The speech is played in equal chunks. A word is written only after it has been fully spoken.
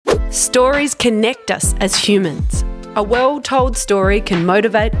Stories connect us as humans. A well-told story can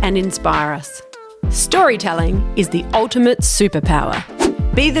motivate and inspire us. Storytelling is the ultimate superpower.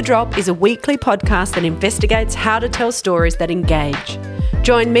 Be The Drop is a weekly podcast that investigates how to tell stories that engage.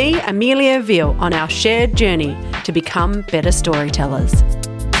 Join me, Amelia Veal, on our shared journey to become better storytellers.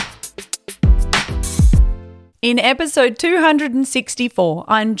 In episode 264,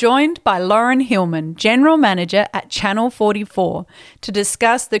 I'm joined by Lauren Hillman, General Manager at Channel 44, to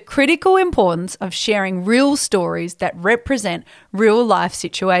discuss the critical importance of sharing real stories that represent real-life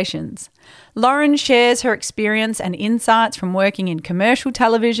situations. Lauren shares her experience and insights from working in commercial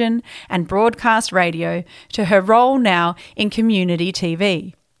television and broadcast radio to her role now in community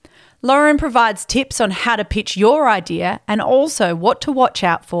TV. Lauren provides tips on how to pitch your idea and also what to watch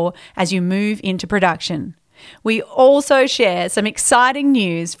out for as you move into production. We also share some exciting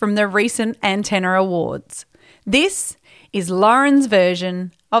news from the recent Antenna Awards. This is Lauren's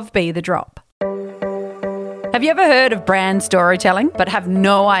version of Be The Drop. Have you ever heard of brand storytelling but have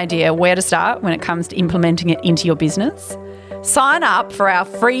no idea where to start when it comes to implementing it into your business? Sign up for our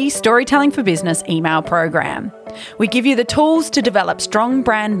free Storytelling for Business email program. We give you the tools to develop strong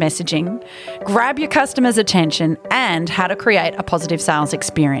brand messaging, grab your customers' attention, and how to create a positive sales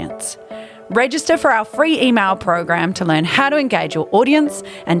experience. Register for our free email program to learn how to engage your audience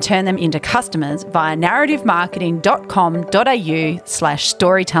and turn them into customers via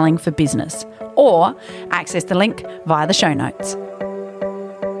narrativemarketing.com.au/storytellingforbusiness or access the link via the show notes.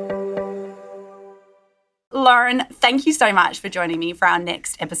 Lauren, thank you so much for joining me for our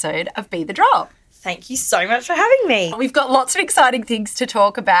next episode of Be The Drop. Thank you so much for having me. We've got lots of exciting things to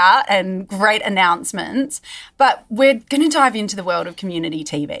talk about and great announcements, but we're going to dive into the world of community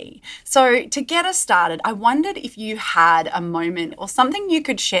TV. So to get us started, I wondered if you had a moment or something you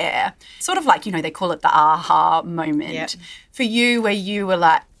could share, sort of like, they call it the aha moment for you where you were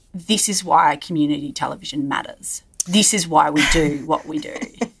like, this is why community television matters. This is why we do what we do.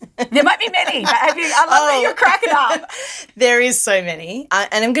 There might be many, but I love that you're cracking up. There is so many.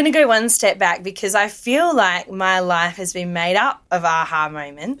 And I'm going to go one step back because I feel like my life has been made up of aha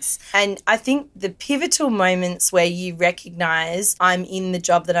moments. And I think the pivotal moments where you recognise I'm in the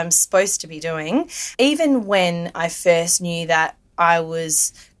job that I'm supposed to be doing, even when I first knew that I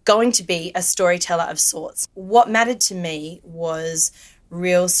was going to be a storyteller of sorts, what mattered to me was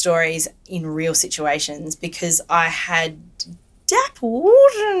real stories in real situations because I had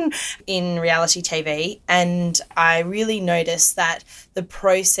dabbled in reality TV and I really noticed that the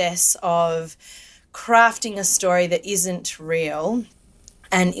process of crafting a story that isn't real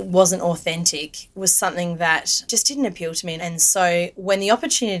and it wasn't authentic was something that just didn't appeal to me. And so when the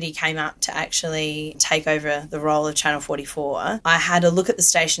opportunity came up to actually take over the role of Channel 44, I had a look at the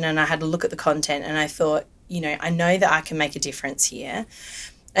station and I had a look at the content and I thought, I know that I can make a difference here.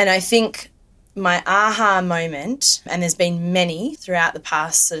 And I think my aha moment, and there's been many throughout the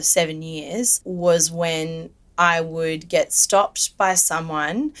past sort of 7 years, was when I would get stopped by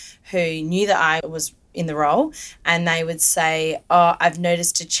someone who knew that I was in the role and they would say, I've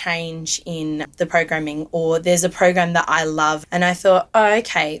noticed a change in the programming or there's a program that I love. And I thought,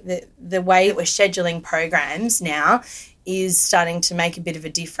 okay, the way that we're scheduling programs now is starting to make a bit of a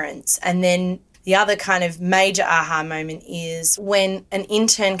difference. And then the other kind of major aha moment is when an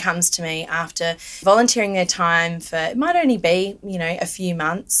intern comes to me after volunteering their time for, it might only be, a few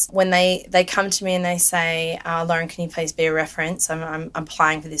months, when they come to me and they say, Lauren, can you please be a reference? I'm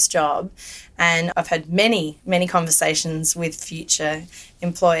applying for this job. And I've had many, many conversations with future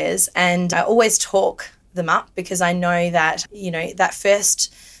employers and I always talk them up because I know that, that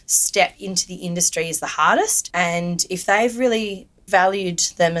first step into the industry is the hardest. And if they've really valued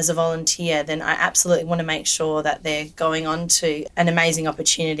them as a volunteer, then I absolutely want to make sure that they're going on to an amazing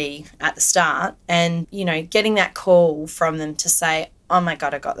opportunity at the start. And, getting that call from them to say, oh my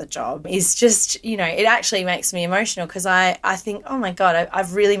God, I got the job is just, it actually makes me emotional because I think, oh my God,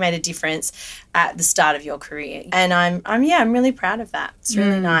 I've really made a difference at the start of your career. And I'm really proud of that. It's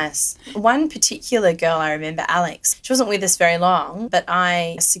really nice. One particular girl I remember, Alex, she wasn't with us very long, but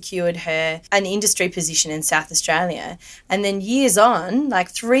I secured her an industry position in South Australia. And then years on, like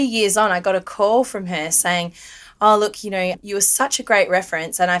 3 years on, I got a call from her saying, oh, look, you were such a great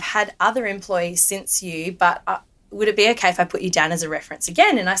reference and I've had other employees since you, but would it be okay if I put you down as a reference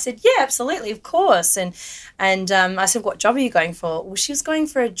again? And I said, yeah, absolutely, of course. And I said, what job are you going for? Well, she was going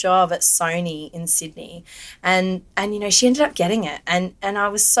for a job at Sony in Sydney. And she ended up getting it. And I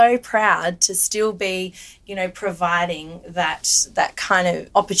was so proud to still be, providing that kind of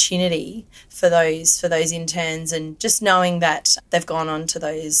opportunity for those interns, and just knowing that they've gone on to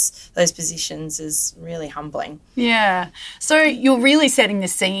those positions is really humbling. Yeah. So you're really setting the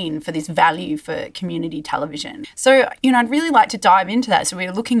scene for this value for community television. So, I'd really like to dive into that. So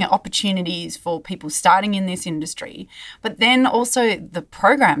we're looking at opportunities for people starting in this industry, but then also the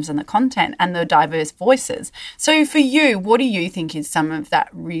programs and the content and the diverse voices. So for you, what do you think is some of that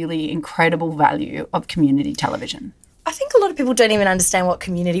really incredible value of community television? I think a lot of people don't even understand what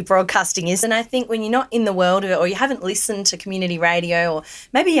community broadcasting is. And I think when you're not in the world of it, or you haven't listened to community radio, or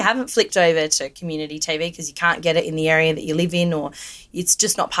maybe you haven't flicked over to community TV because you can't get it in the area that you live in, or it's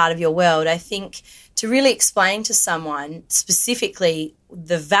just not part of your world, I think to really explain to someone specifically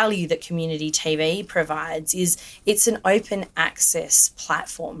the value that community TV provides is it's an open access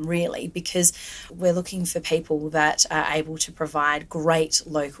platform, really, because we're looking for people that are able to provide great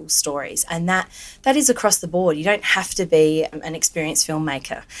local stories. And that is across the board. You don't have to be an experienced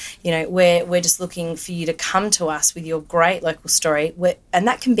filmmaker. We're just looking for you to come to us with your great local story, and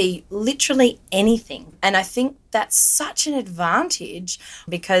that can be literally anything. And I think that's such an advantage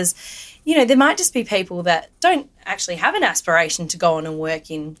because there might just be people that don't actually have an aspiration to go on and work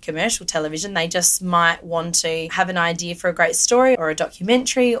in commercial television. They just might want to have an idea for a great story or a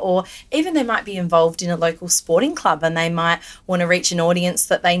documentary, or even they might be involved in a local sporting club and they might want to reach an audience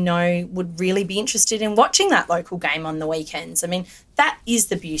that they know would really be interested in watching that local game on the weekends. I mean, that is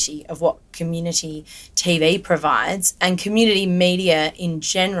the beauty of what community TV provides, and community media in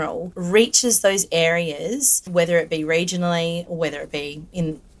general reaches those areas, whether it be regionally or whether it be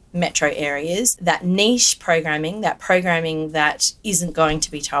in metro areas, that niche programming, that isn't going to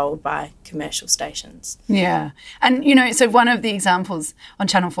be told by commercial stations. Yeah. And, so one of the examples on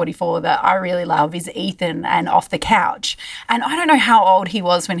Channel 44 that I really love is Ethan and Off the Couch. And I don't know how old he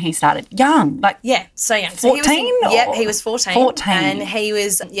was when he started. Young. Yeah, so young. 14? So he was 14. 14. And he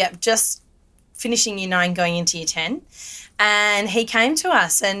was, just finishing Year 9 going into Year 10. And he came to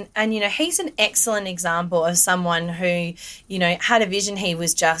us and he's an excellent example of someone who, had a vision. He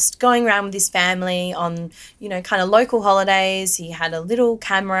was just going around with his family on, kind of local holidays. He had a little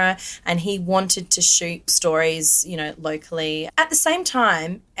camera and he wanted to shoot stories, locally. At the same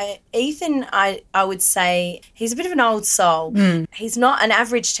time, Ethan, I would say he's a bit of an old soul. He's not an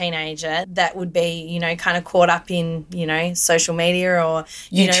average teenager that would be, kind of caught up in, social media or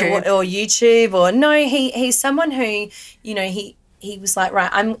YouTube or no, he's someone who, he was like,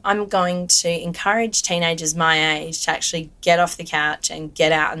 right, I'm going to encourage teenagers my age to actually get off the couch and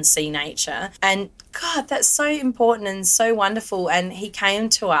get out and see nature. And God, that's so important and so wonderful. And he came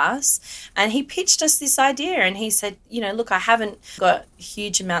to us and he pitched us this idea and he said, look, I haven't got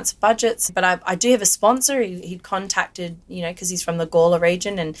huge amounts of budgets, but I do have a sponsor. He'd contacted, because he's from the Gawler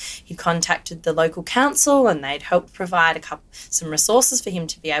region, and he contacted the local council and they'd helped provide some resources for him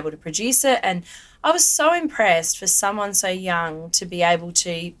to be able to produce it. And I was so impressed for someone so young to be able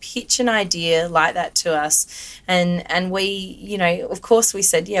to pitch an idea like that to us. And we, of course we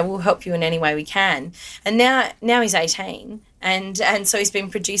said, yeah, we'll help you in any way we can. And now he's 18 and so he's been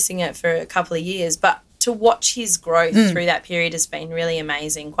producing it for a couple of years. But to watch his growth through that period has been really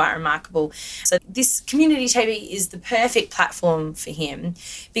amazing, quite remarkable. So this community TV is the perfect platform for him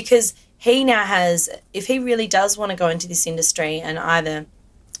because he now has, if he really does want to go into this industry and either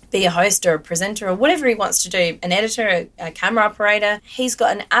be a host or a presenter or whatever he wants to do, an editor, a camera operator, he's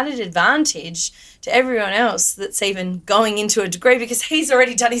got an added advantage to everyone else that's even going into a degree because he's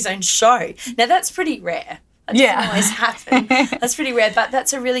already done his own show. Now, that's pretty rare. That doesn't always happen. That's pretty rare, but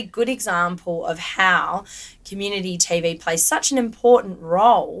that's a really good example of how community TV plays such an important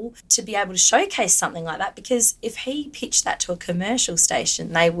role to be able to showcase something like that, because if he pitched that to a commercial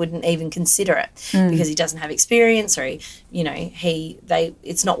station, they wouldn't even consider it because he doesn't have experience or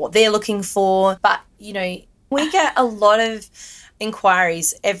it's not what they're looking for. But, we get a lot of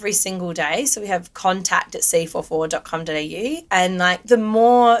inquiries every single day. So we have contact@c44.com.au, and the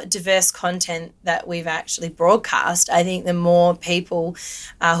more diverse content that we've actually broadcast, I think the more people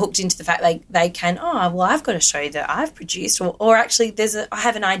are hooked into the fact they can, I've got a show that I've produced, or actually I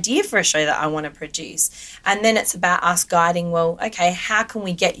have an idea for a show that I want to produce. And then it's about us guiding, well, okay, how can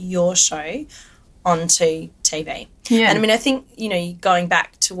we get your show onto TV? Yeah. And I think, going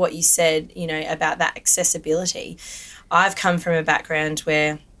back to what you said, about that accessibility, I've come from a background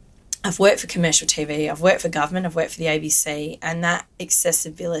where I've worked for commercial TV, I've worked for government, I've worked for the ABC, and that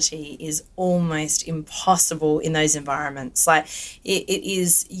accessibility is almost impossible in those environments. Like it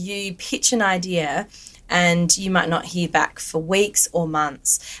is, you pitch an idea and you might not hear back for weeks or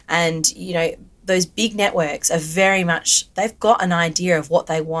months. And, you know, those big networks are very much, they've got an idea of what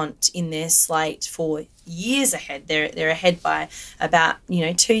they want in their slate for years ahead. They're ahead by about,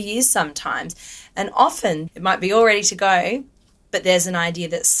 2 years sometimes. And often it might be all ready to go, but there's an idea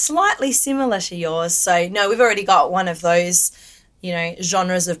that's slightly similar to yours. So, no, we've already got one of those,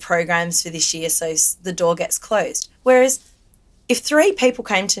 genres of programs for this year, so the door gets closed. Whereas if 3 people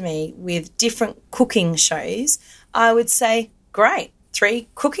came to me with different cooking shows, I would say, great, 3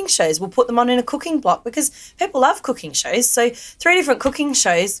 cooking shows. We'll put them on in a cooking block because people love cooking shows. So 3 different cooking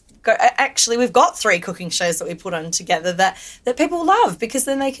shows. Actually, we've got 3 cooking shows that we put on together that people love, because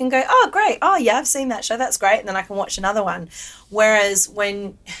then they can go, oh, great, oh, yeah, I've seen that show, that's great, and then I can watch another one. Whereas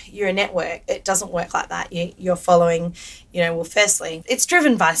when you're a network, it doesn't work like that. You're following, firstly, it's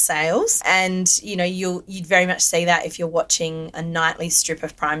driven by sales, and, you'd very much see that if you're watching a nightly strip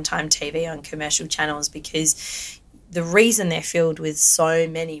of primetime TV on commercial channels, because the reason they're filled with so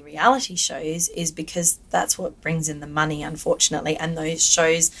many reality shows is because that's what brings in the money, unfortunately. And those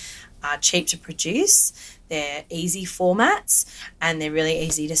shows are cheap to produce, they're easy formats, and they're really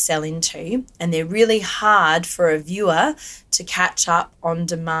easy to sell into, and they're really hard for a viewer to catch up on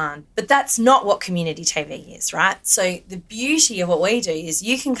demand. But that's not what community TV is, right? So the beauty of what we do is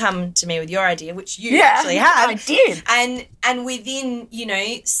you can come to me with your idea, which you actually have. I did. And within,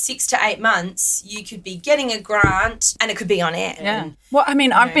 6 to 8 months, you could be getting a grant and it could be on air. Yeah. And, well, I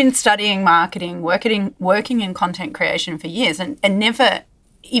mean, I've been studying marketing, working in content creation for years, and never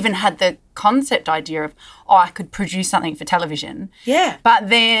even had the concept idea of, I could produce something for television. Yeah. But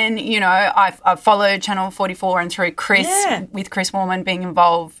then, I've followed Channel 44, and through Chris, with Chris Warman being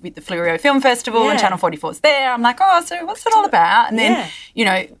involved with the Fleurieu Film Festival, and Channel 44's there, I'm like, oh, so what's it all about? And then,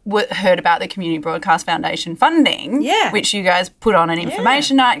 heard about the Community Broadcast Foundation funding, which you guys put on an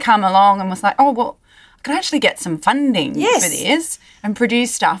information night, come along and was like, oh, well, I can actually get some funding for this and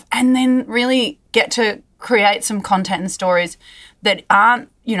produce stuff, and then really get to create some content and stories that aren't,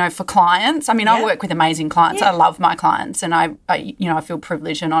 for clients. I mean, I work with amazing clients. I love my clients, and I feel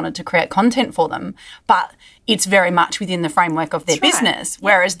privileged and honoured to create content for them. But it's very much within the framework of their business. Right.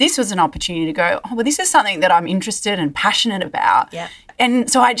 Whereas this was an opportunity to go, oh, well, this is something that I'm interested and passionate about. Yeah.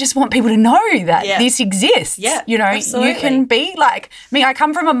 And so I just want people to know that this exists. Yeah, absolutely. You can be like me. I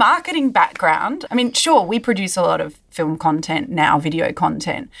come from a marketing background. I mean, sure, we produce a lot of film content now, video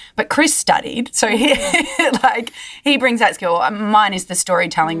content, but Chris studied. So he brings that skill. Mine is the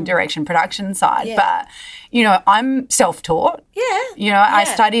storytelling, direction, production side. Yeah. But, I'm self-taught. Yeah. I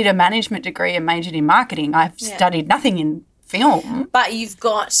studied a management degree and majored in marketing. I've studied nothing in film. But you've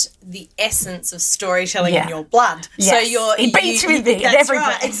got the essence of storytelling in your blood. Yes. So it beats with me at everything.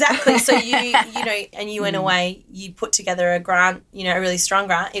 Right, exactly. So you went away, you put together a grant, a really strong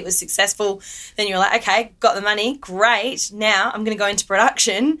grant. It was successful. Then you were like, okay, got the money, great. Now I'm going to go into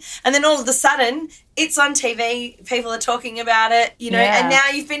production. And then all of a sudden, it's on TV, people are talking about it, and now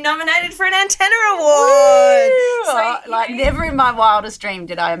you've been nominated for an Antenna Award. So, never in my wildest dream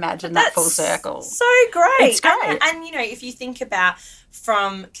did I imagine that full circle. So great. It's great. And if you think about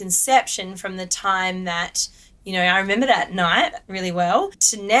from conception, from the time that, I remember that night really well,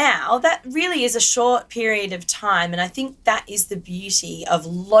 to now, that really is a short period of time. And I think that is the beauty of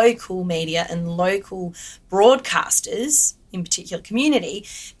local media and local broadcasters, in particular community,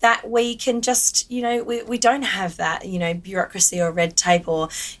 that we can just, we don't have that, bureaucracy or red tape, or,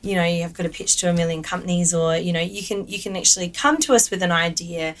 you've got to pitch to a million companies, or, you can actually come to us with an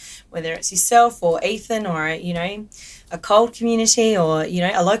idea, whether it's yourself or Ethan or, a cold community or,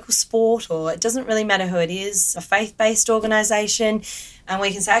 a local sport, or it doesn't really matter who it is, a faith-based organisation, and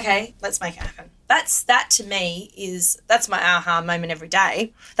we can say, okay, let's make it happen. That to me that's my aha moment every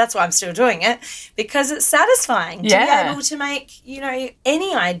day. That's why I'm still doing it, because it's satisfying to be able to make,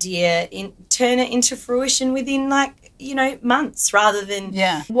 any idea turn it into fruition within months rather than.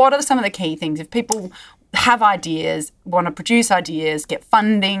 Yeah. What are some of the key things if people have ideas, want to produce ideas, get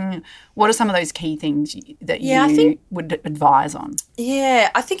funding? What are some of those key things that you would advise on? Yeah,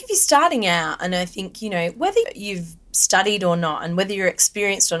 I think if you're starting out, and I think, whether you've studied or not and whether you're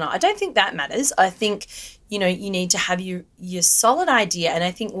experienced or not, I don't think that matters. I think, you need to have your solid idea. And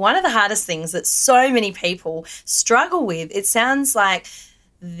I think one of the hardest things that so many people struggle with, it sounds like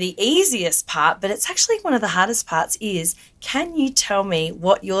the easiest part, but it's actually one of the hardest parts, is can you tell me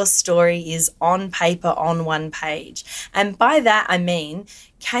what your story is on paper on one page? And by that I mean,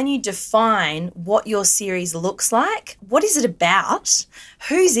 can you define what your series looks like? What is it about?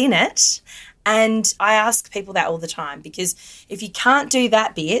 Who's in it? And I ask people that all the time, because if you can't do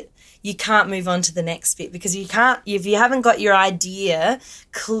that bit, you can't move on to the next bit, because if you haven't got your idea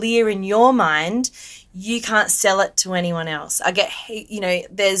clear in your mind, you can't sell it to anyone else. I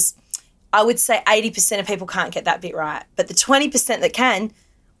would say 80% of people can't get that bit right, but the 20% that can,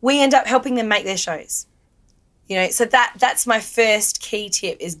 we end up helping them make their shows. So that's my first key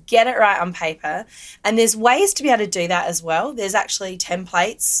tip, is get it right on paper. And there's ways to be able to do that as well. There's actually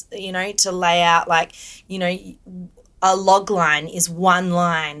templates, to lay out, a log line is one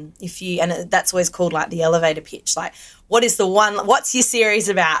line. And that's always called like the elevator pitch. Like, what's your series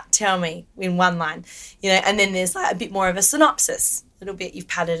about? Tell me in one line, and then there's like a bit more of a synopsis, a little bit, you've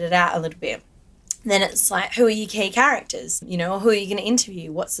padded it out a little bit. Then it's like, who are your key characters, or who are you going to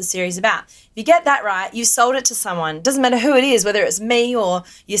interview? What's the series about? If you get that right, you've sold it to someone. Doesn't matter who it is, whether it's me or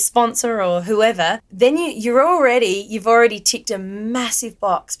your sponsor or whoever, then you've already ticked a massive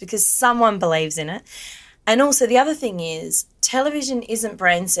box, because someone believes in it. And also the other thing is, television isn't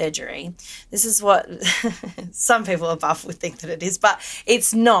brain surgery. This is what some people above would think that it is, but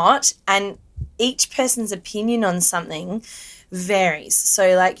it's not. And each person's opinion on something varies.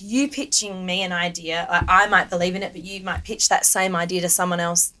 So like you pitching me an idea, I might believe in it, but you might pitch that same idea to someone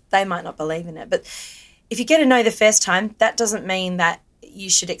else. They might not believe in it. But if you get a no the first time, that doesn't mean that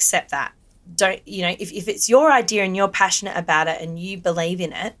you should accept that. If it's your idea and you're passionate about it and you believe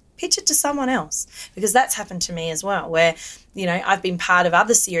in it, pitch it to someone else, because that's happened to me as well, where, I've been part of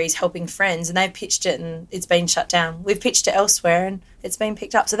other series helping friends and they've pitched it and it's been shut down. We've pitched it elsewhere and it's been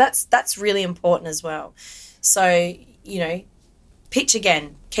picked up. So that's really important as well. So, pitch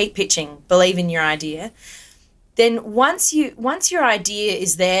again, keep pitching, believe in your idea. Then once your idea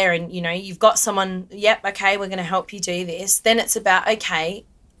is there and, you've got someone, yep, okay, we're going to help you do this, then it's about, okay,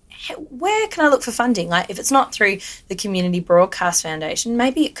 where can I look for funding? Like if it's not through the Community Broadcast Foundation,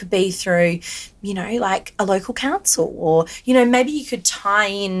 maybe it could be through, like a local council, or, maybe you could tie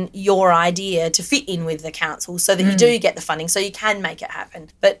in your idea to fit in with the council so that you do get the funding so you can make it happen.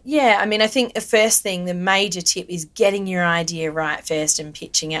 But yeah, I think the first thing, the major tip is getting your idea right first and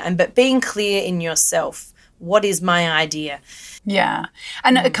pitching it, but being clear in yourself. What is my idea? Yeah.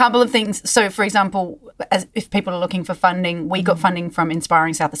 And a couple of things. So, for example, if people are looking for funding, we got funding from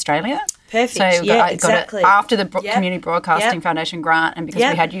Inspiring South Australia. Perfect. So exactly. Got it after the Community Broadcasting Foundation grant, and because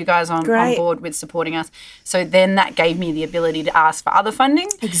we had you guys on board with supporting us. So then that gave me the ability to ask for other funding.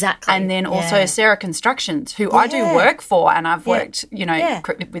 Exactly. And then also Sarah Constructions, who I do work for, and I've worked,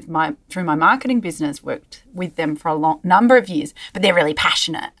 through my marketing business, worked with them for a long number of years. But they're really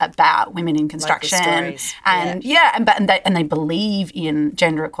passionate about women in construction, and they believe in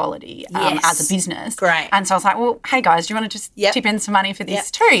gender equality as a business. Great. And so I was like, well, hey guys, do you want to just chip in some money for this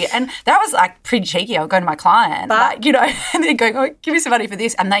too? And that was like pretty cheeky. I'll go to my client, and they're going, oh, give me some money for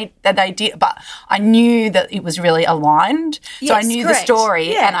this. And they did, but I knew that it was really aligned. So I knew the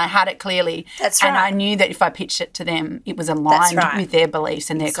story and I had it clearly. That's right. And I knew that if I pitched it to them, it was aligned with their beliefs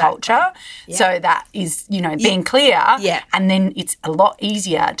and their culture. Yeah. So that is, being clear. Yeah. And then it's a lot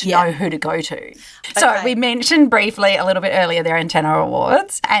easier to know who to go to. Okay. So we mentioned briefly a little bit earlier their Antenna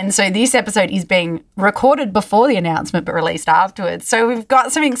Awards. And so this episode is being recorded before the announcement but released afterwards. So we've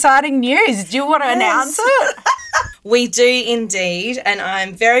got some exciting news. Do you want to announce it? We do indeed, and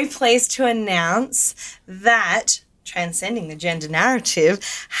I'm very pleased to announce that Transcending the Gender Narrative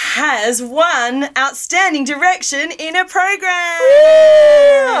has won Outstanding Direction in a Program.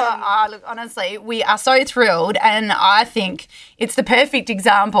 Oh, look, honestly, we are so thrilled, and I think it's the perfect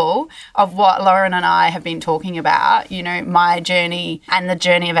example of what Lauren and I have been talking about, my journey and the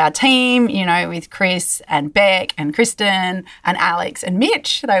journey of our team, with Chris and Beck and Kristen and Alex and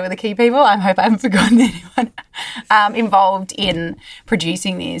Mitch. They were the key people. I hope I haven't forgotten anyone involved in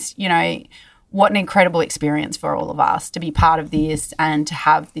producing this, What an incredible experience for all of us to be part of this and to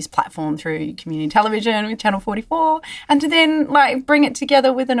have this platform through community television with Channel 44 and to then bring it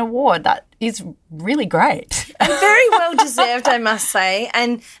together with an award. That is really great. And very well deserved, I must say.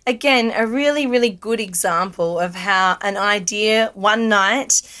 And again, a really, really good example of how an idea one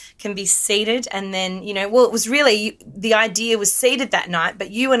night can be seeded and then, it was really, the idea was seeded that night,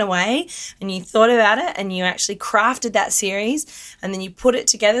 but you went away and you thought about it and you actually crafted that series and then you put it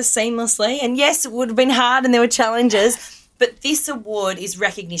together seamlessly. And yes, it would have been hard and there were challenges, but this award is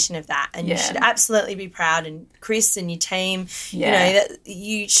recognition of that, and you should absolutely be proud. And Chris and your team, that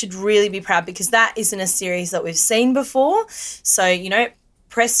you should really be proud, because that isn't a series that we've seen before. So,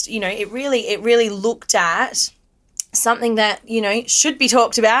 pressed, it really looked at something that, should be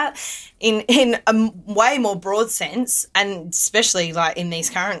talked about in a way more broad sense, and especially like in these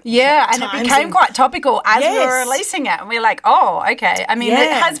current and times. It became quite topical as we were releasing it, and we were like, oh, okay. I mean,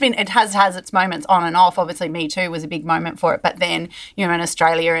 it has its moments on and off. Obviously, Me Too was a big moment for it, but then in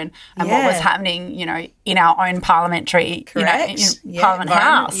Australia and what was happening, in our own parliamentary, Parliament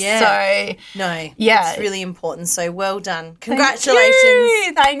House. Yeah. So it's really important. So well done,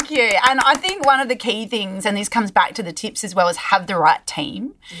 congratulations. Thank you. And I think one of the key things, and this comes back to the tips as well, is have the right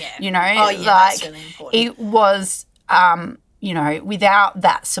team. That's really important. It was, without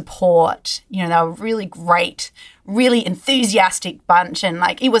that support, they were really great, really enthusiastic bunch, and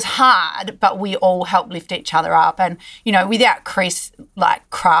like it was hard, but we all helped lift each other up. And, without Chris like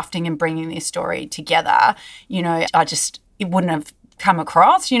crafting and bringing this story together, it wouldn't have come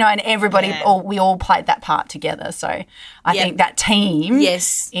across, and everybody, we all played that part together. So I think that team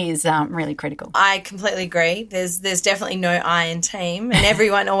is really critical. I completely agree. There's definitely no I in team, and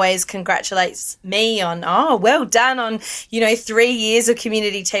everyone always congratulates me on, well done on, 3 years of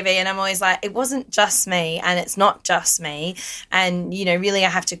community TV. And I'm always like, it wasn't just me, and it's not just me. And, really I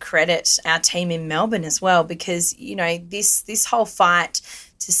have to credit our team in Melbourne as well, because, this whole fight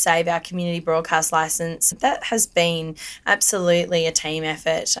to save our community broadcast licence, that has been absolutely a team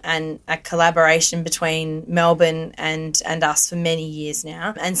effort and a collaboration between Melbourne and us for many years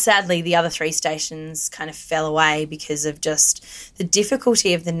now. And sadly, the other 3 stations kind of fell away because of just the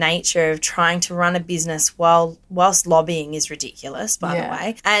difficulty of the nature of trying to run a business whilst lobbying is ridiculous, by the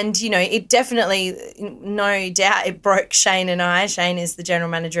way. And, it definitely, no doubt, it broke Shane and I. Shane is the general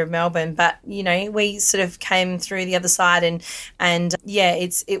manager of Melbourne, but, we sort of came through the other side and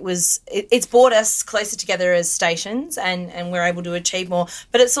it's brought us closer together as stations, and we're able to achieve more.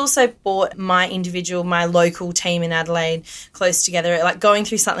 But it's also brought my local team in Adelaide close together. Like going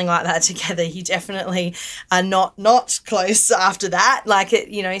through something like that together, you definitely are not close after that. Like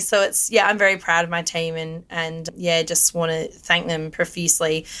it, so it's, I'm very proud of my team and just want to thank them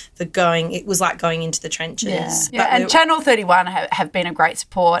profusely for it was like going into the trenches. Yeah. And Channel 31 have been a great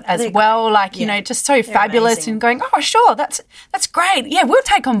support as well. Like, just so fabulous amazing. And going, oh, sure, that's great. Yeah, we'll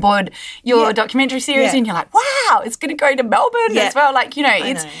take on board your documentary series, and you're like, wow, it's going to go to Melbourne as well. Like,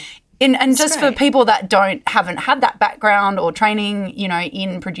 it's And just great. For people that haven't had that background or training,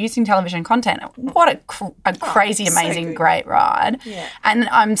 in producing television content, what a crazy, amazing, great ride. Yeah. And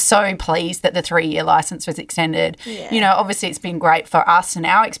I'm so pleased that the 3-year license was extended. Yeah. Obviously it's been great for us and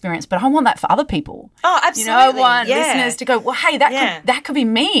our experience, but I want that for other people. Oh, absolutely. I want listeners to go, well, hey, that could be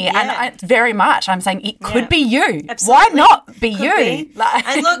me. Yeah. And very much I'm saying it could be you. Absolutely. Why not be you? Be. Like,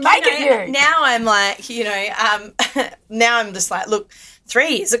 and look, make it you. Now I'm like, now I'm just like, look,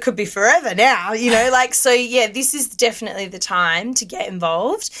 3 years, it could be forever now, this is definitely the time to get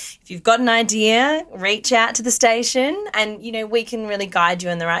involved. If you've got an idea, reach out to the station and, we can really guide you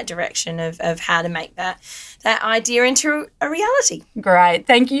in the right direction of how to make that idea into a reality. Great.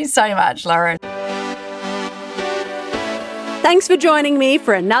 Thank you so much, Lauren. Thanks for joining me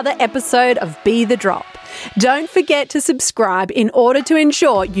for another episode of Be The Drop. Don't forget to subscribe in order to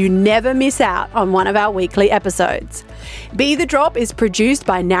ensure you never miss out on one of our weekly episodes. Be The Drop is produced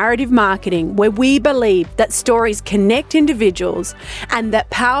by Narrative Marketing, where we believe that stories connect individuals and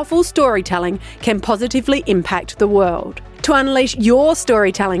that powerful storytelling can positively impact the world. To unleash your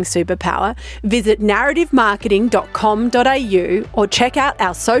storytelling superpower, visit narrativemarketing.com.au or check out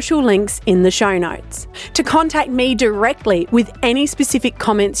our social links in the show notes. To contact me directly with any specific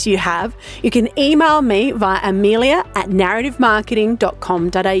comments you have, you can email me via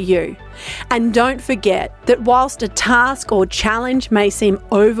amelia@narrativemarketing.com.au. And don't forget that whilst a task or challenge may seem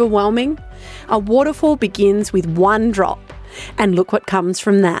overwhelming, a waterfall begins with one drop. And look what comes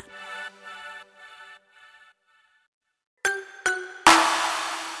from that.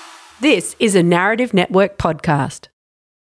 This is a Narrative Network podcast.